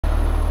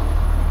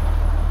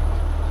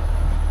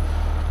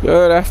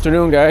Good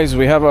afternoon, guys.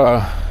 We have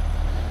a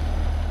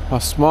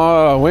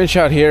small winch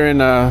out here in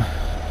the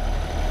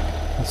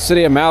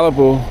city of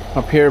Malibu,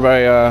 up here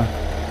by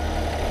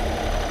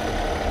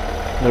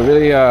the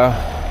really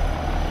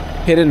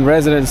hidden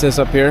residences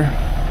up here.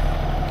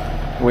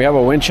 We have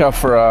a winch out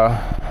for a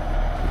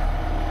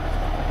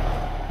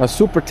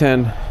Super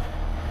 10.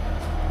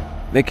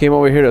 They came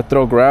over here to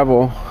throw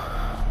gravel,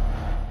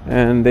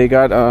 and they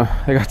got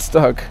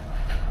stuck.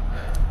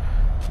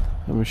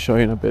 Let me show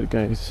you in a bit,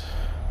 guys.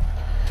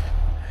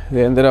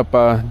 They ended up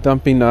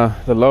dumping the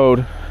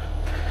load,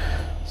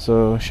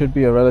 so it should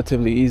be a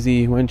relatively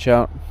easy winch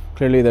out.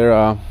 Clearly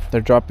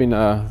they're dropping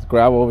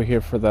gravel over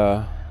here for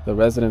the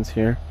residents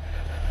here,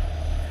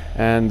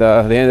 and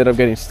they ended up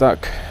getting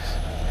stuck.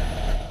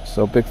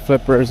 So Big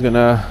Flipper is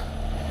gonna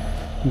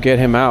get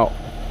him out.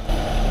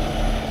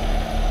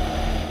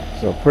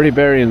 So pretty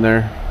buried in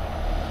there,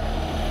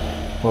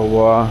 but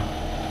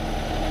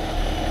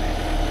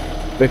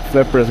Big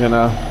Flipper is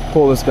gonna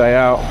pull this guy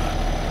out.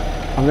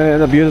 I'm gonna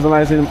end up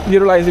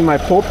utilizing my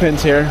pull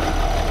pins here.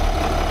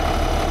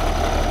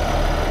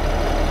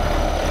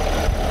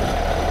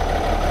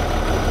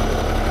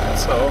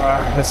 So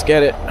let's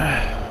get it.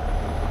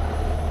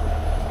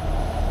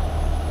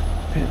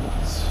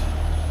 Pins.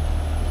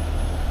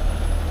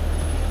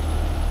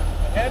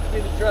 It had to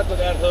be the truck with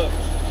that hook.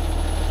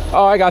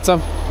 Oh, I got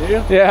some. Do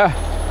you? Yeah.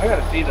 I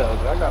gotta see those.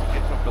 I gotta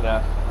get some for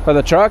that. For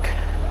the truck?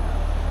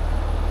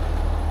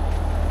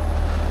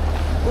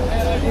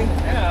 Yeah, I didn't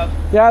have.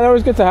 Yeah, they're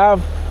always good to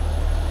have.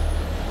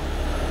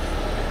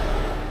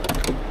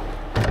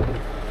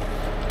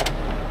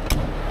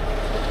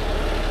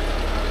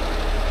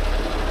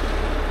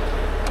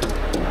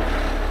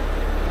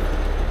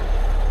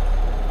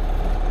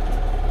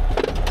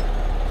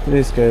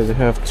 These guys, they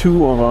have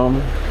two of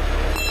them.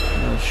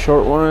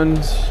 Short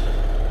ones.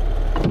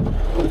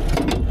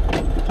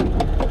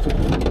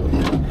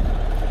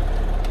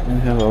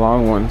 And they have the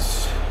long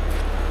ones.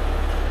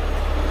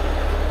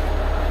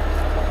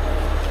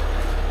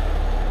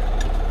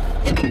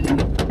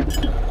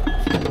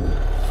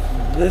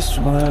 This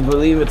one, I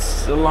believe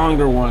it's the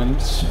longer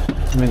ones.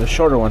 I mean the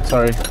shorter one,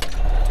 sorry.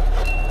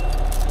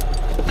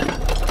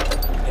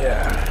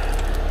 Yeah.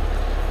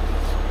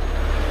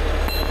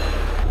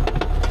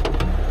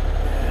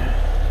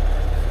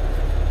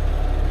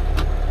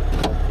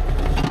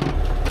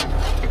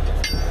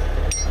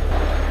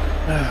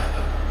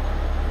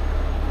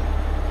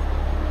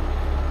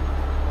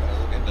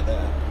 Look into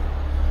that.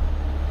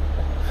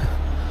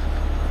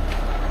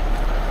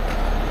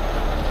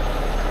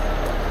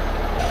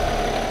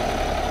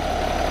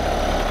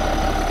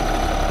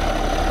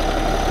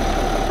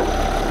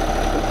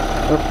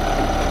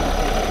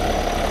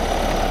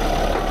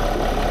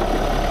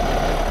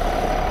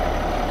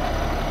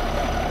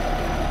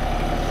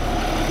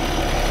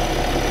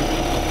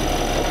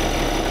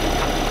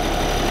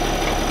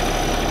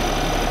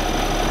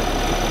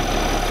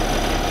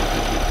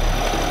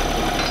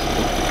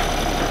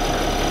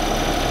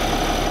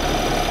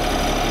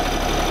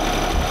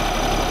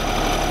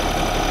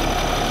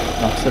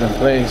 Locks it in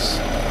place.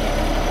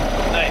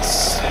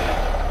 Nice.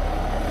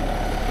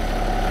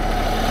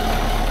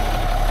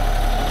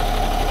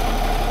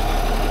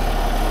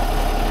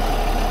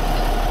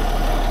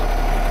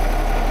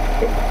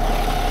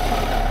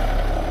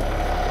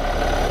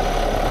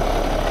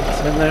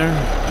 It's in there.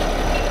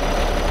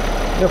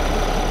 Yep.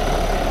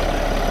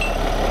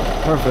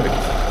 Perfect.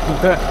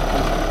 Okay.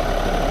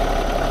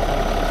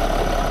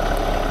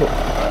 Cool.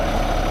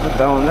 Put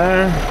that one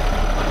there.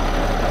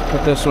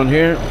 Put this one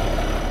here.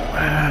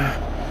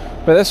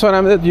 For this one,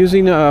 I'm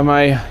using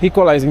my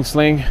equalizing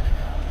sling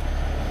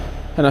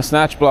and a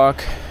snatch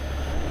block,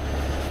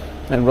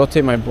 and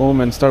rotate my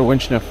boom and start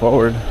winching it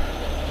forward.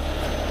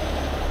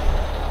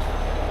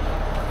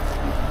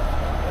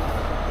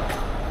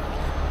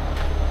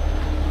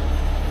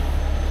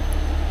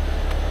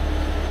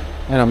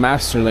 And a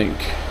master link.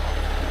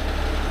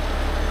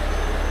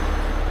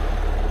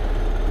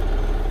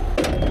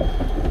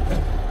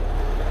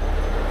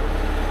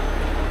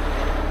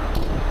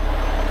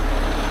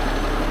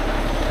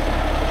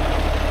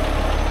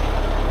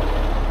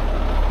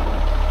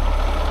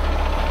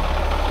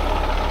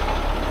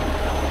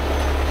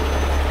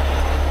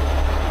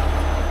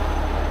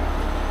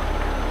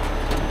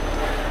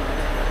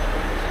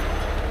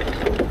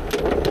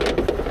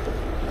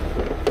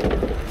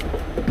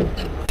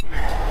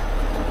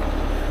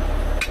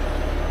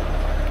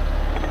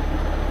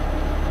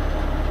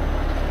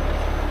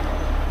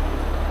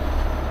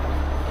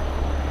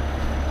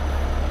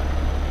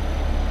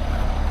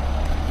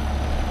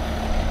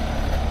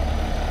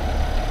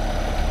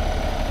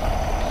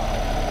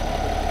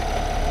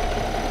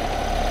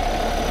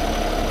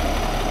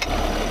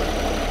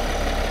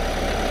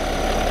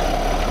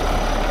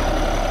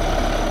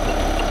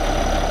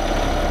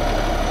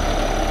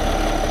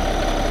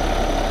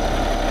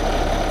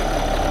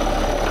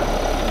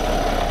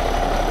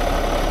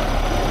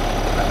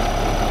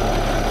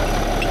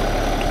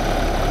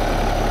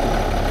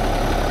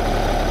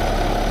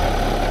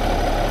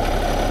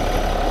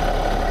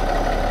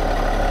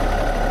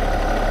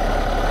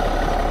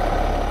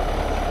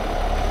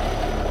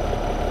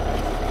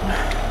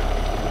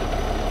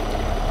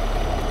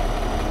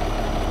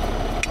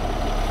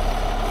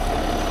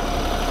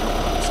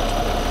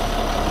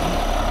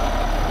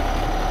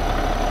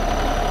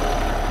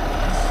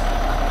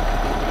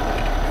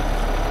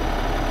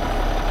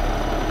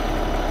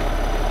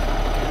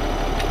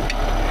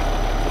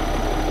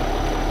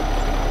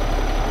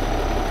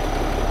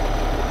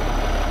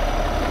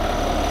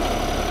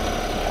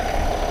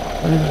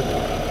 Crazy.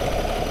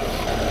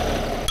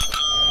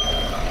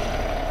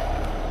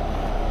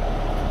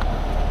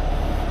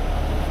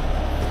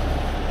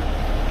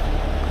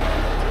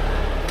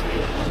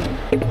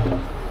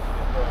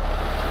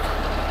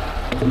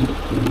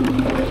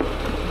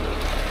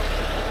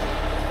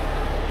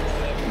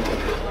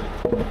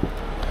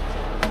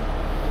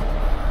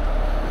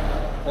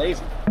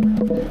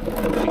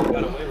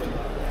 Got away with it.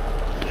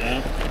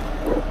 Yeah.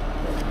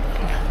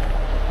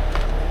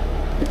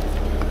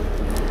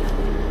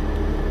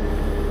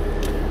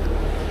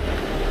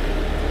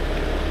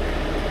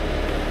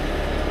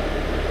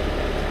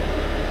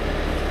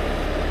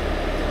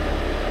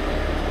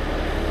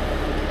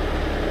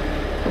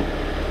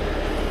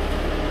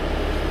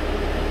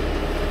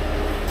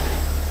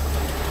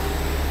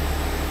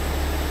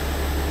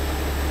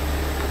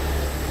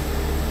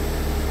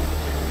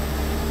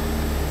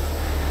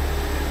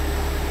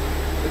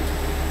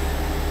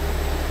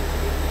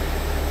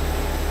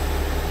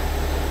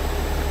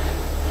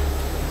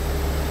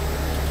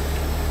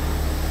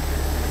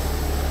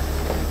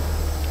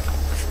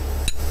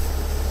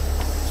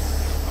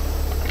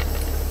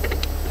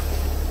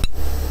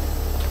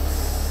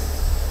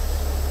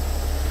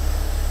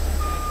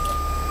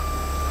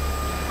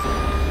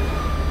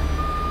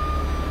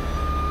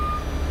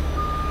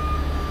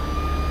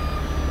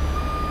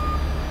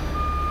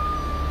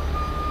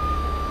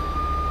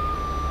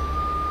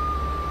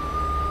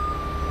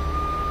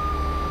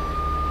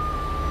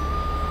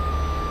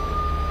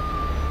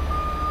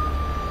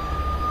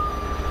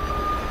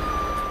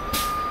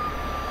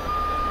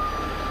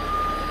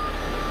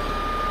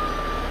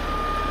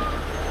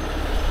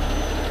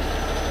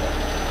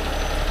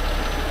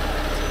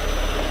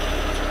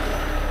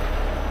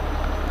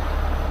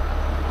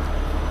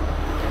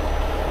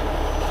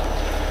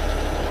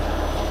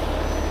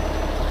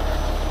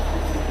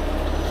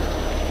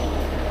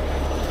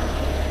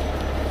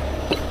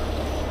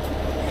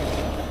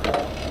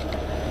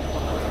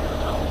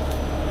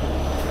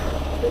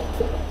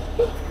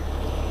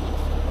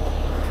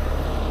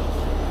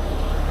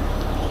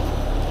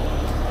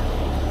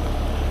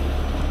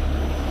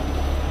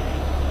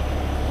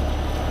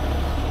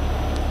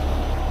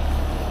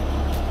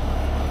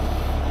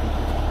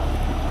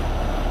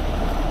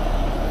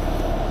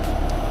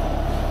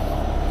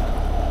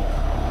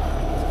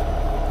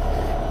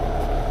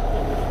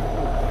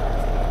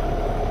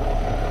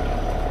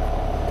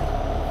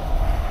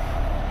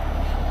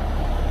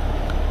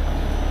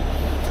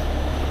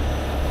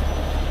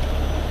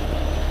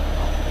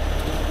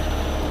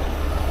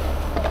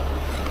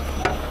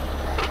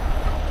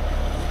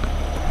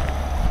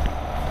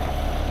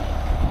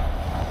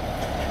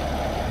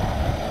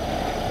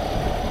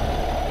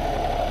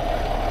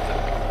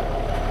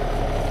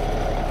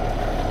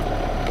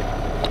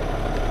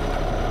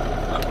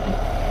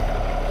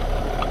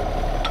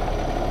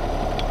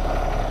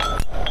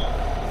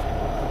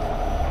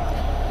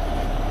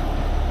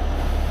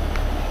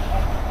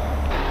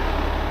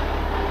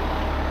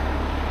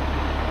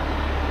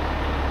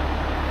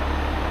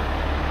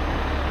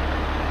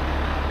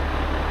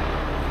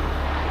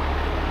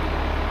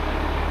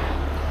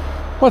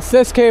 What's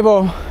this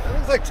cable? That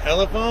looks like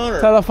telephone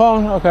or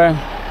Telephone? Okay.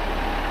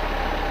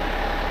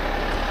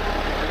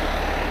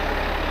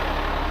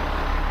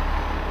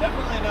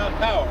 definitely not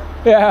power.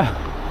 Yeah.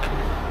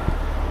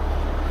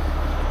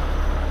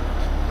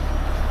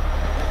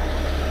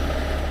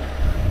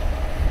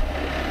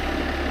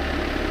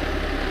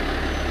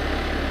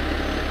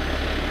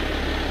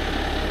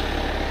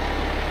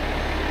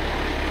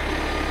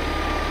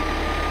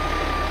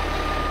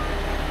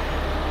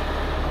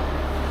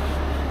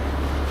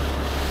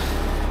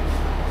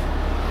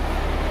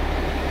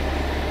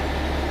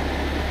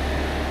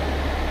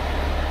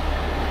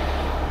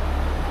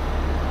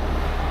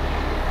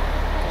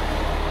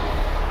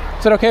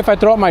 Is it okay if I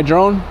throw up my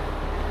drone?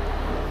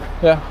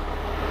 Yeah.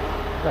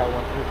 Got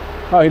one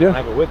too. Oh, you do? I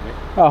have it with me.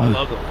 Oh. I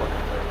love those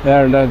fucking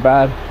things. They're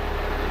bad.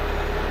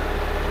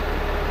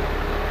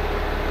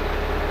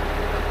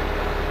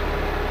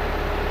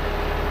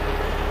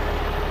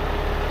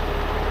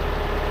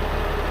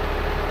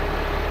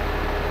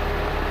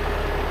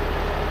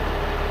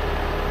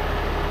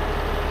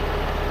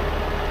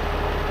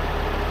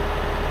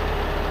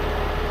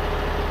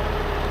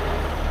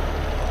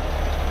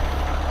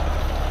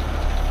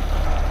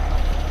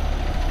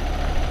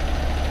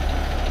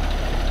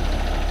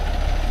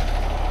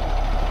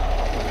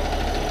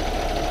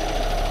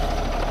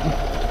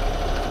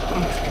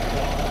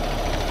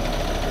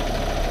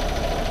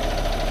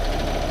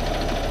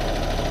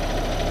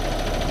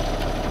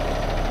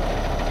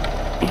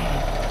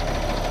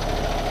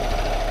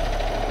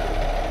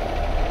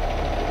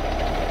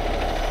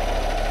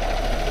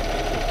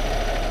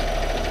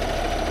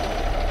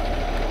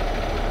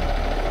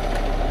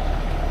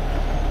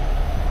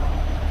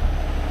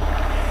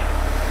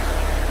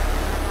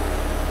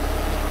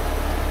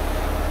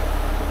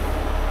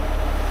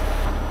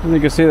 You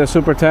can see the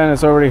Super 10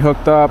 is already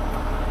hooked up.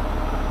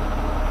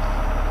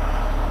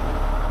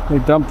 They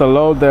dumped the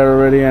load there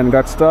already and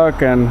got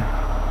stuck, and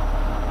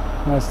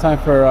now it's time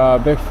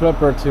for Big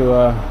Flipper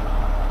to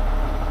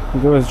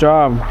do his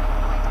job.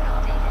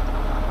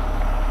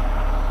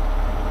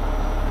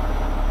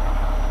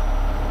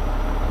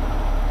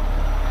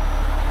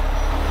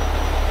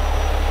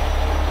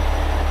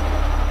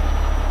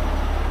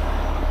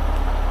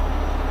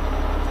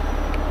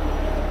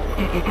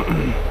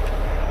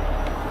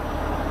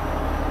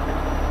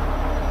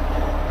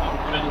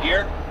 Put it in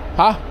gear?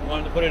 Huh? You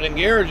wanted to put it in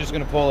gear or just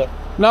gonna pull it?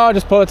 No,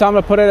 just pull it. Time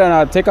to put it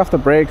and take off the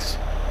brakes,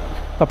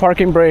 the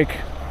parking brake.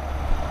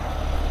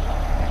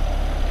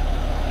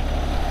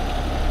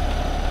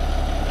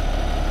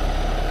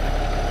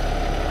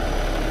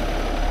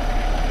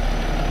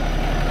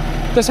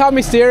 Just help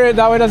me steer it,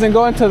 that way it doesn't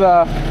go into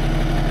the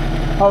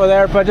over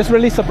there, but just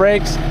release the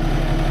brakes.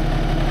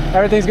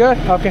 Everything's good?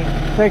 Okay,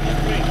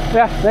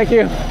 thank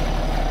you.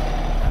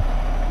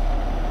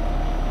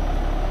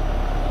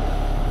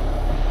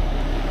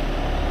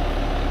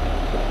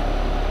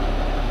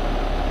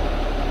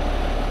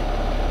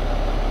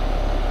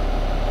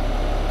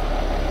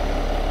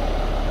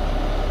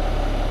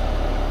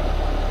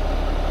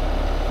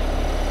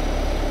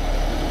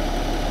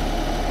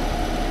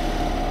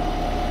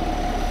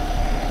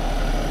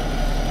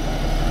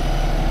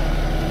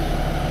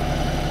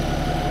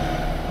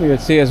 You can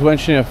see it's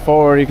winching it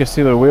forward. You can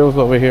see the wheels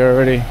over here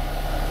already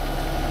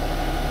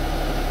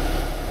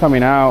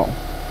coming out.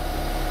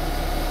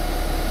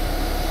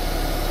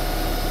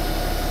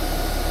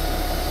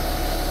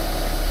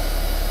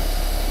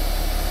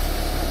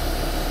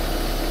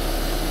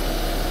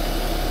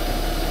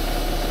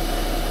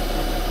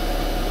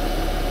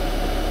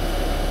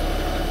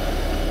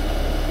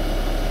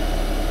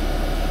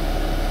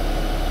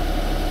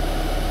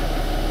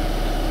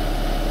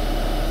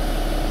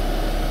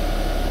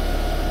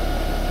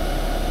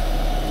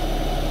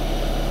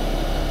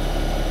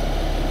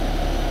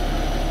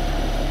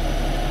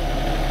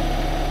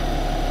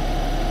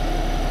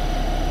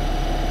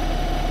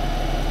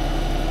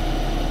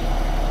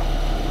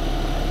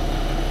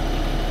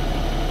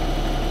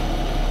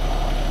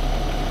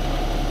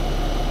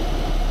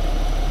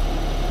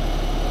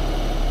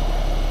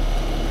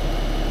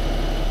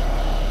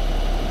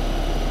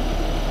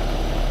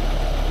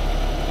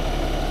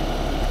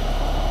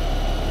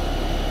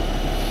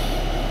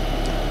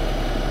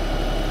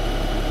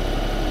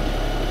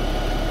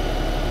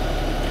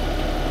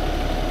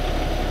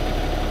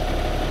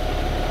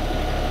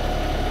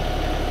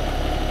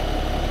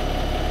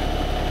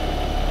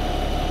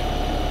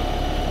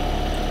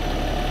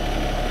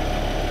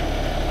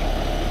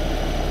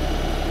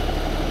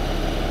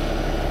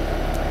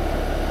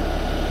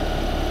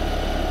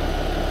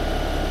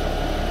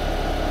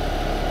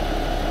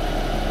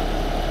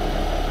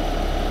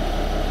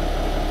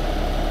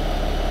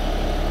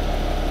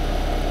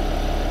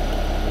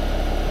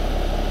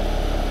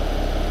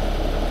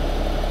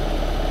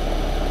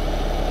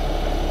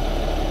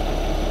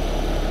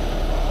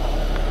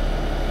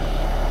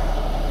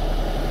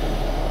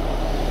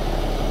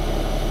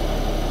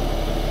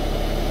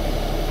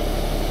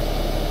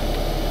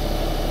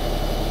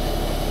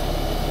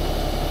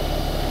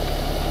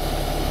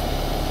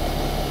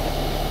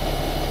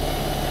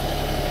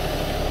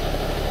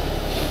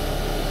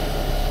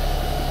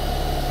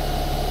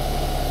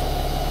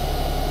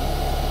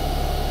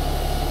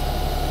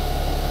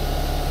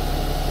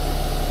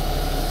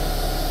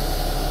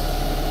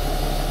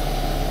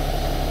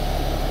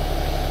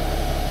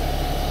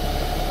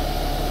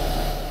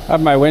 I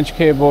have my winch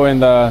cable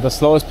in the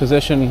slowest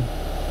position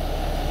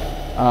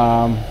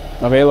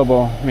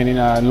available, meaning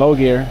low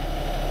gear.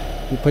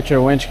 You put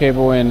your winch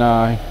cable in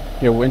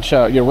your winch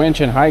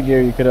in high gear,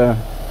 you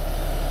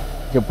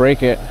could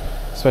break it,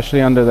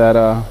 especially under that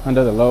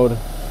under the load.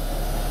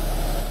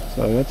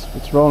 So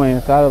it's rolling.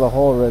 It's out of the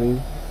hole already.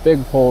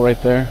 Big hole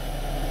right there.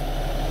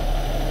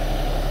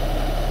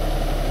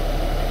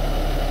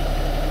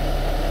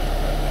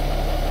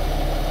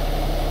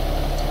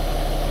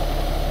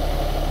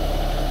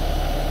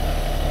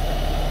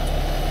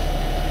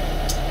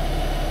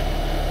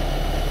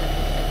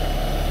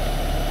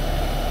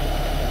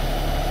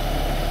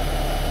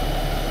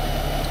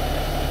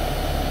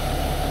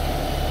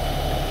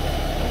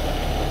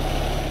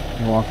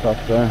 Walk up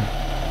there.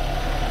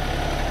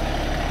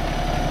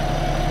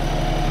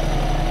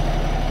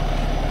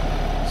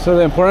 So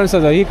the importance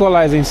of the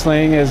equalizing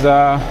sling is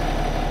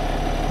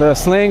the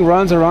sling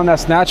runs around that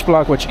snatch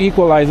block, which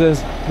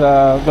equalizes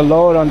the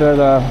load under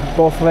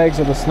both legs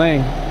of the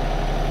sling.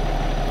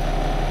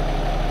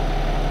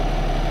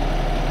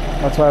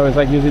 That's why I always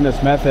like using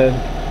this method,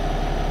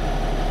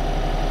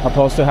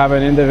 opposed to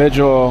having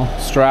individual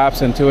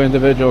straps and 2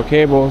 individual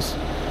cables.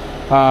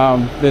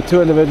 The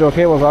 2 individual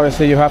cables,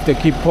 obviously you have to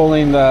keep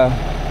pulling the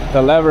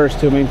levers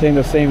to maintain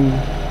the same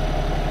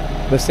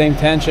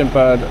tension,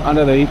 but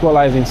under the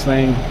equalizing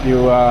sling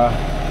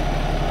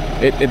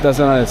it does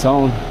it on its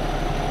own.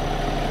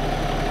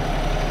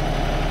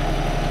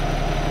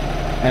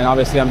 And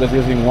obviously I'm just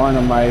using one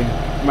of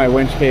my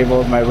winch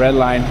cables, my red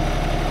line.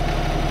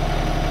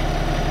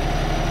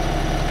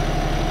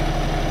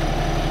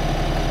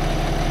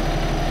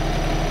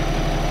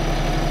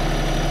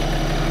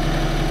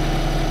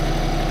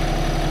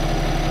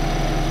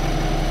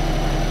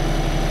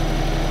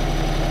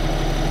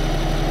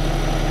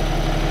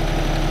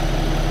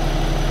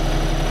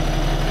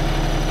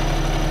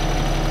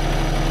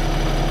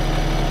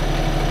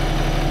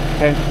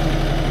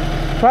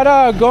 Try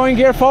to go in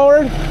gear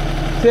forward.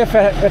 See if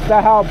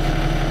that helps.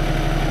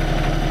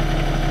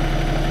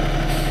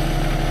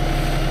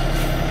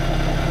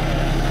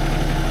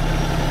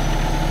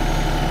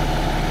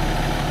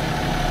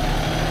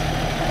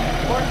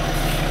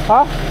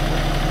 Huh?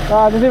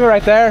 Just leave it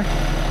right there.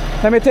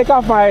 Let me take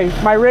off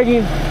my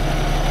rigging. I'm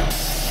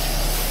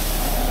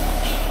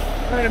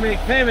trying to make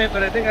payment,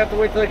 but I think I have to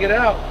wait till I get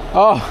out.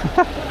 Oh.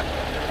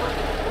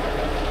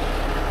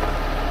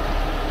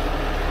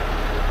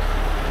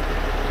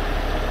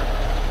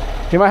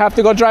 You might have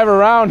to go drive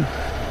around. I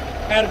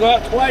had to go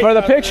out twice. For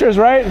the pictures,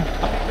 right?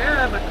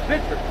 Yeah, but the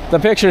pictures. The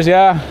pictures,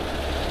 yeah.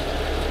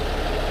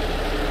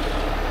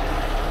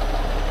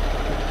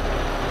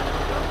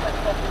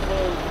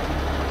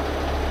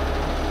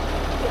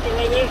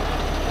 Right there?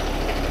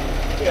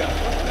 Yeah.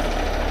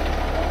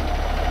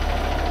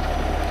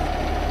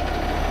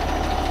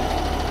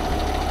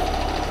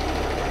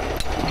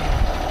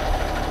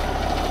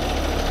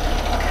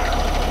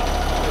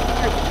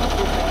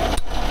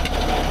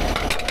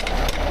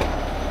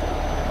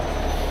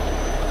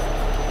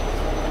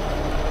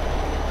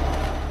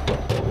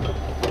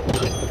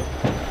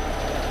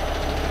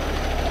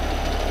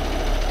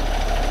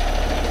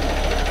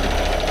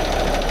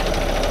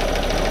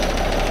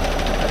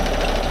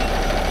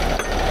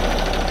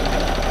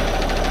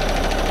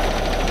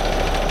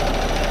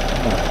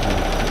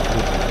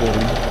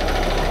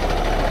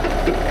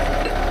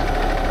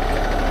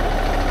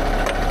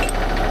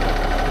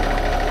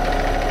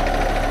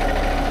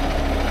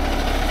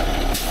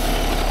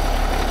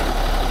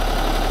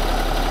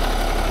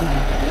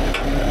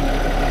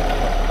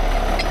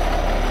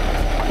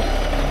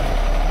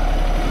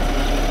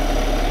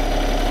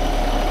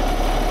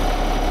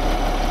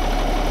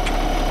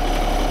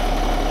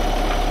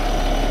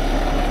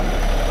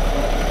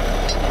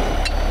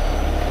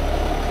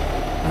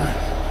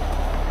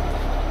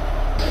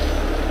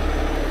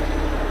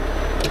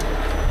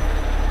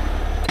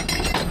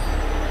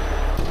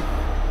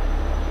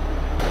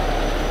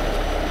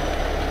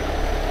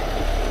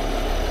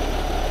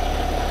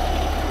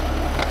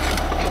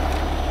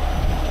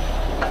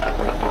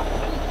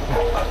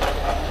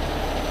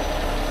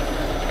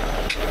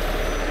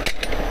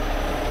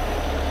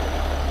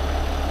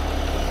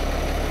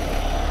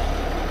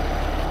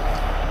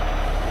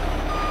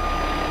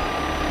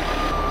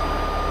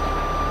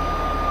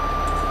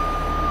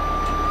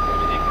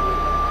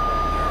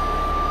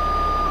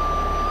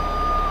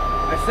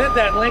 I sent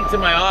that link to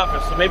my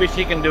office, so maybe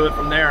she can do it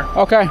from there.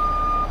 Okay.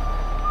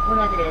 We're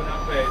not going to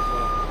enough pay, so.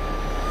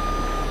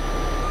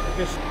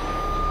 Just.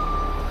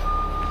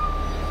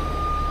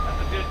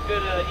 That's a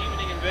good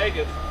evening in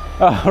Vegas.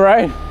 Oh,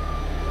 right.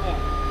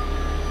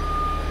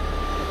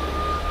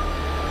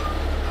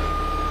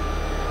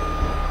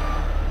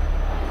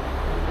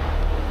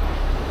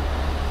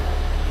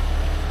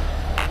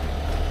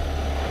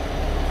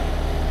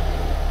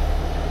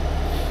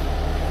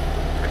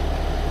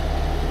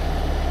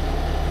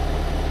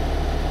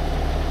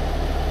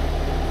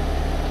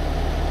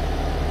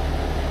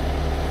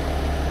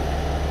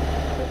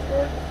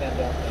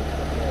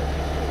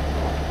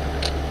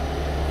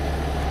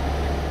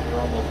 We're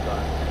almost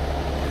done.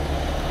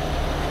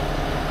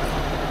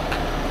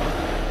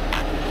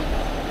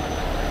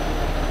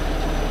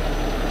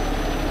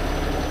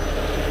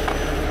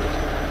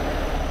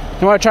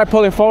 You want to try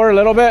pulling forward a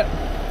little bit?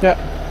 Yeah.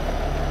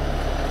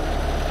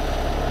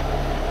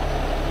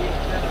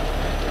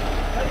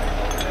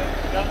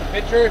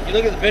 Picture, if you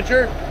look at the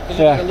picture, there's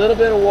Yeah. like a little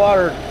bit of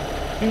water,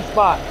 2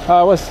 spots. It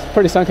was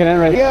pretty sunken in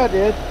right. Yeah, it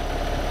did.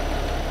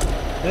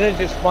 Then it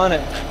just spun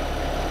it.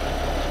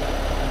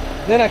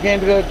 Then I had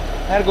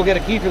to go get a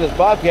key for this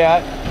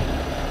Bobcat.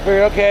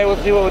 Figured, okay, we'll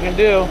see what we can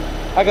do.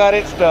 I got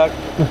it stuck.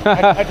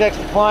 I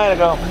texted the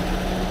client, I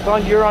go,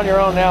 you're on your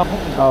own now.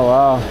 Oh,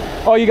 wow.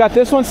 Oh, you got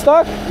this one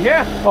stuck?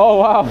 Yeah. Oh,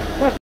 wow.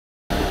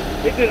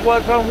 It just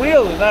was on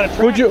wheels, it's not a track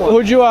one.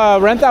 Who'd you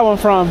rent that one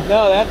from?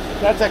 No,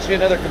 that's actually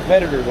another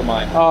competitor of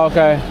mine. Oh,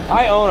 okay.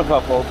 I own a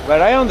couple,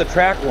 but I own the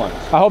track ones.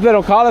 I hope they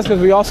don't call us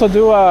because we also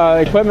do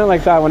equipment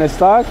like that when it's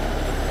stuck.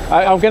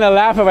 I'm gonna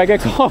laugh if I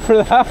get called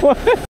for that one.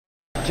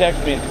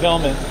 Text me and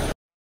film it.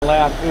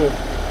 Laugh too.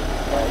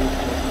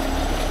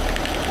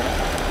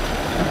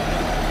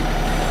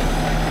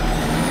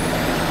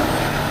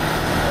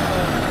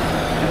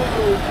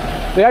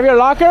 Do you have your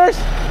lockers?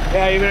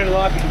 Yeah, you're gonna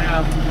lock it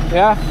now.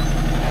 Yeah.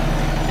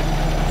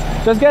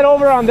 Just get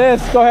over on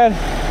this. Go ahead.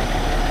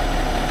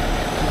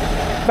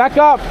 Back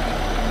up.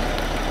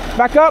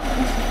 Back up.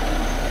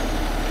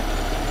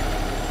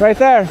 Right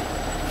there.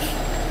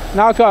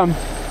 Now come.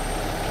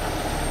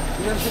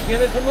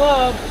 Give it some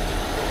love.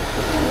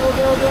 Go,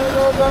 go, go,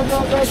 go, go, go,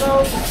 go, go.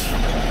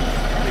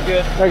 Pretty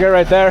good. Very good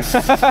right there.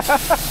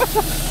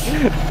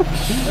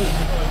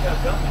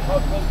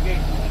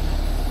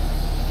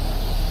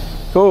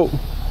 Cool.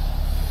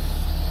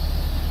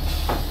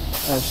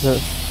 That's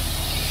it.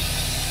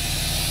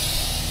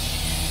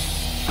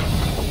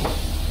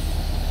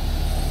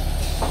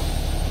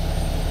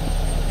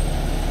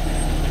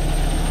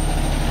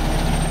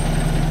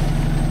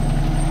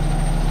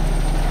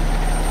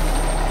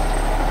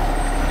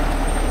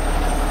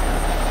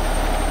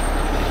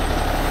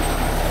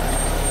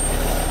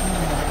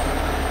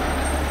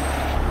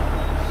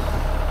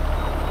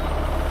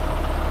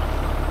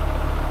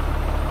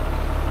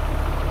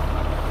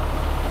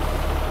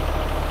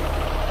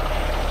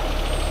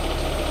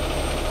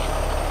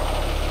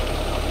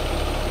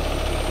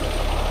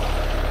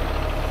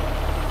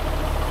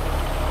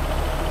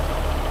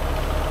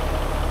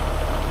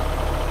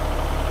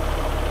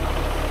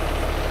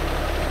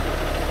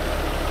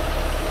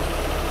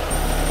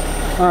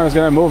 I was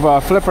gonna move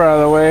a flipper out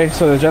of the way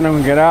so the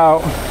gentleman can get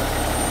out.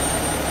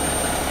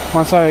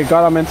 Once I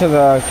got him into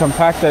the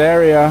compacted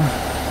area,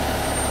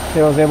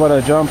 he was able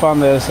to jump on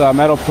this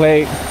metal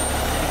plate,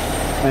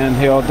 and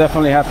he'll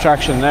definitely have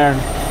traction there.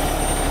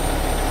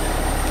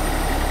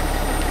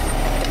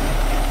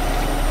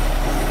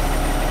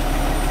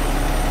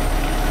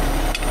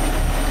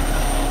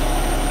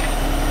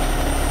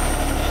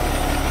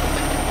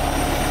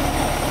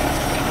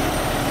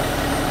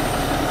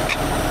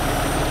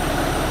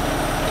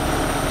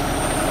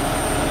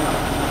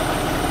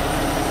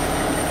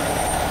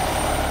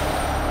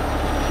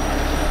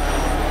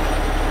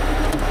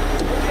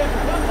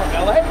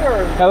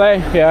 LA,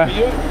 yeah.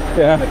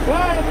 Yeah.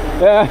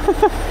 Yeah.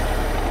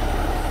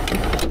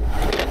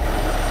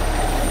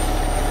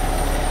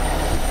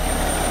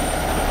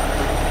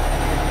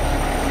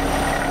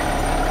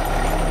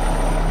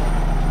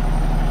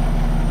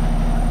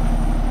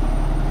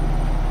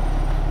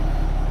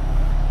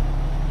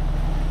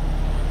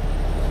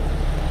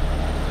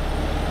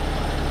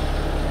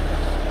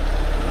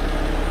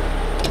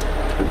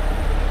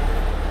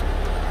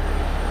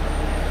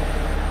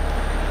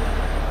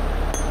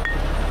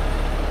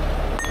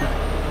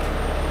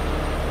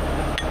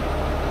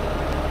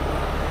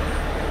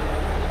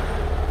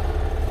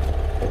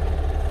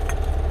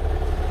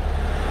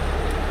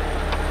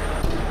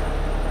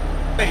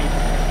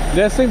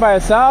 This thing by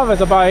itself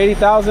is about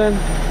 80,000.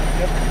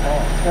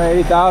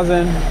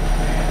 80,000.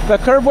 The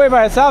curb weight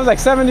by itself is like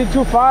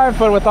 72.5,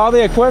 but with all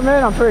the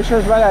equipment, I'm pretty sure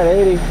it's right at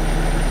 80.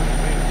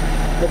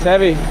 It's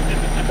heavy.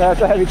 That's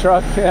a heavy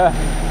truck, yeah.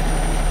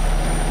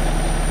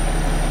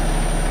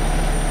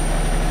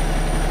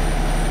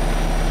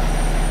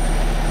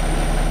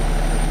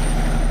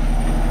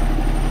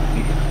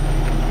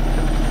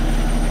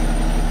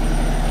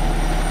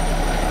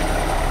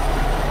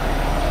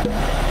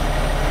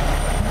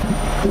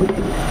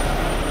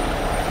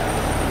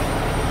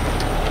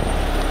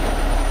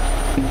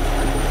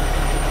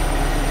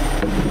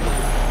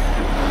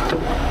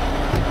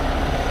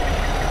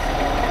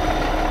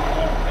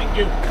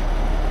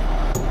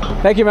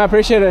 Thank you, man.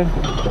 Appreciate it.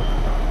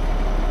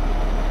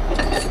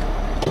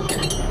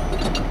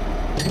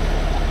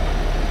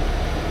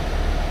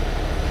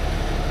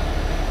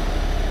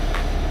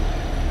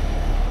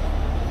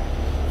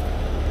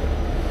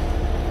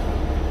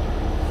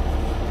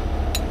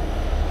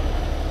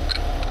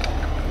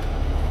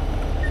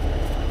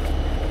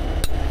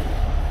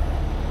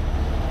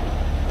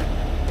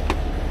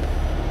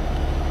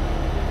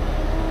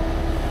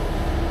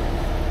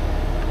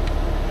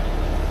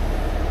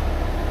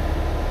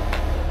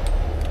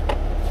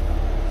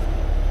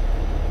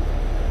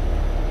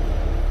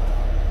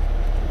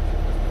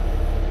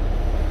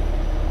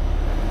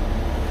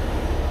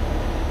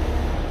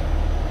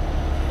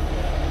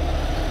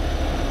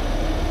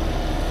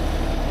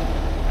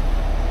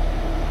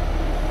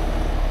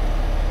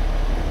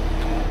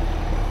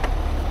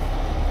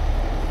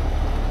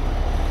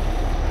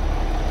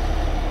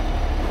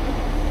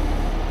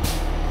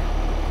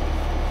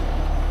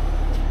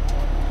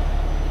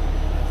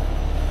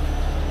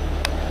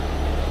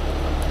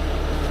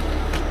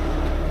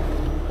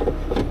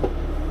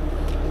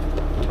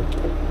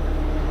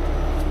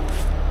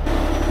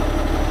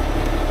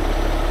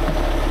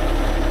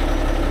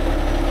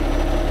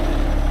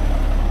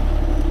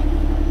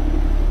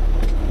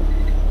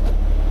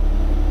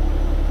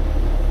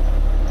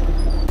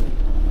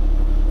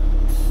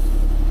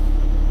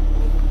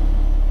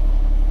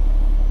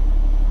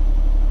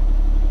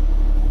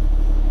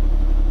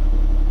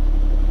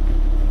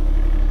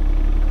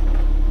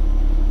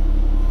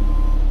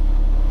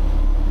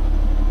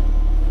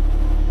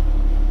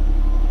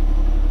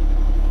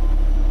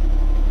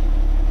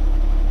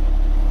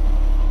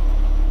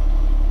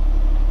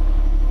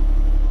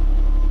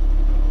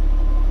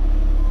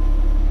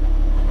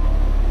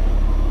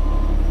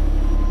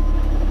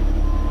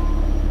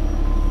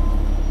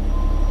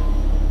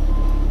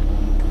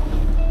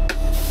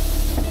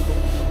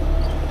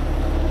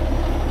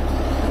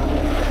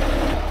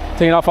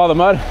 Taking off all the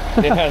mud?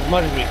 Yeah, as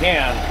much as we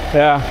can.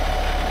 Yeah.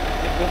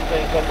 Get this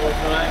thing a couple of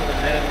times, and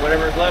then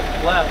whatever's left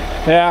is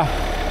left. Yeah.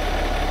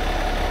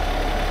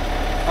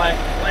 Fine,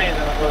 planes,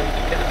 and I'll go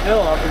get the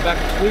pill, I'll be back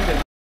to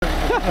sweeping.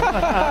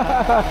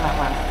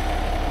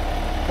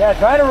 Yeah,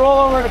 try to roll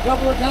over it a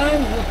couple of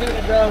times, we'll see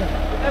what it does.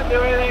 It doesn't do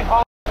anything.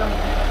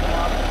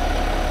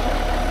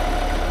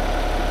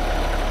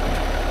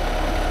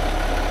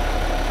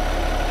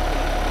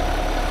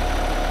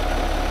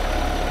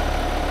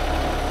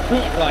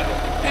 Like,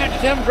 man,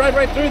 just have him drive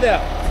right through that.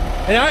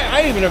 And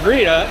I even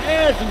agreed,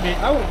 it shouldn't be,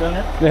 I would have done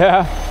it.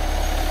 Yeah.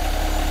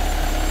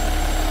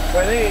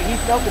 But I think he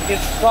felt it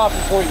get soft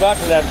before he got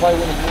to that, probably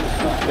wouldn't have been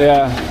soft.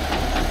 Yeah.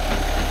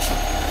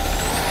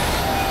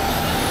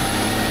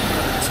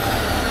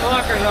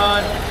 Locker's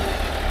on.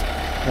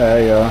 There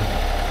you go.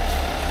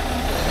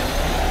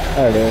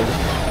 There it is.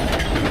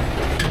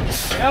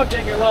 Now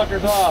take your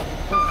lockers off.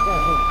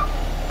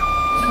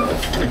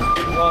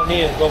 All it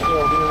needs is go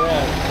through and do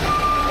that.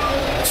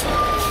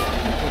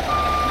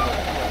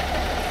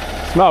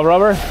 Smell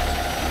rubber?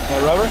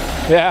 That rubber?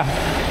 Yeah.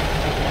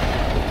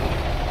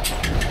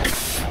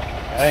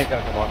 That ain't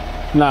gonna come on.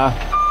 Nah.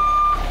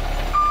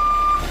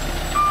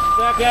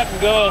 That cat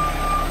can go.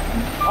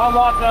 I'm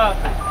locked up.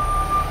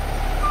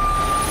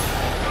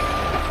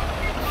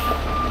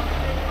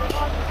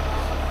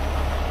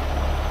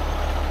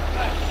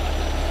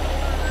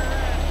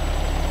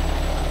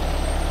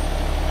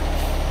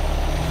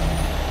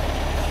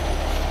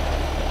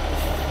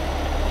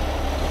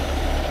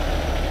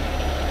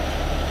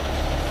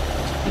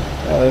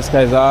 This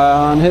guy's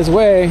on his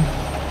way.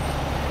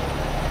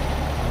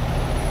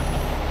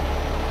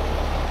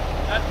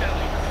 That's gonna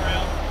leave a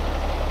trail.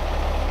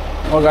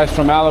 Well, guys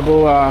from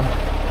Malibu,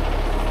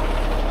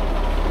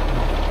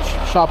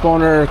 shop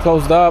owner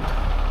closed up.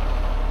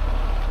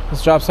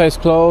 This job site's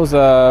closed.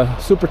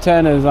 Super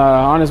 10 is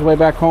on his way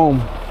back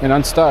home and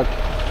unstuck.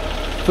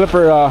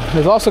 Flipper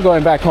is also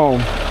going back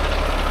home.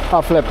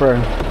 Oh, Flipper.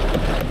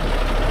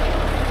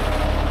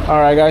 All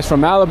right, guys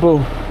from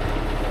Malibu.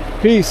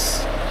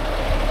 Peace.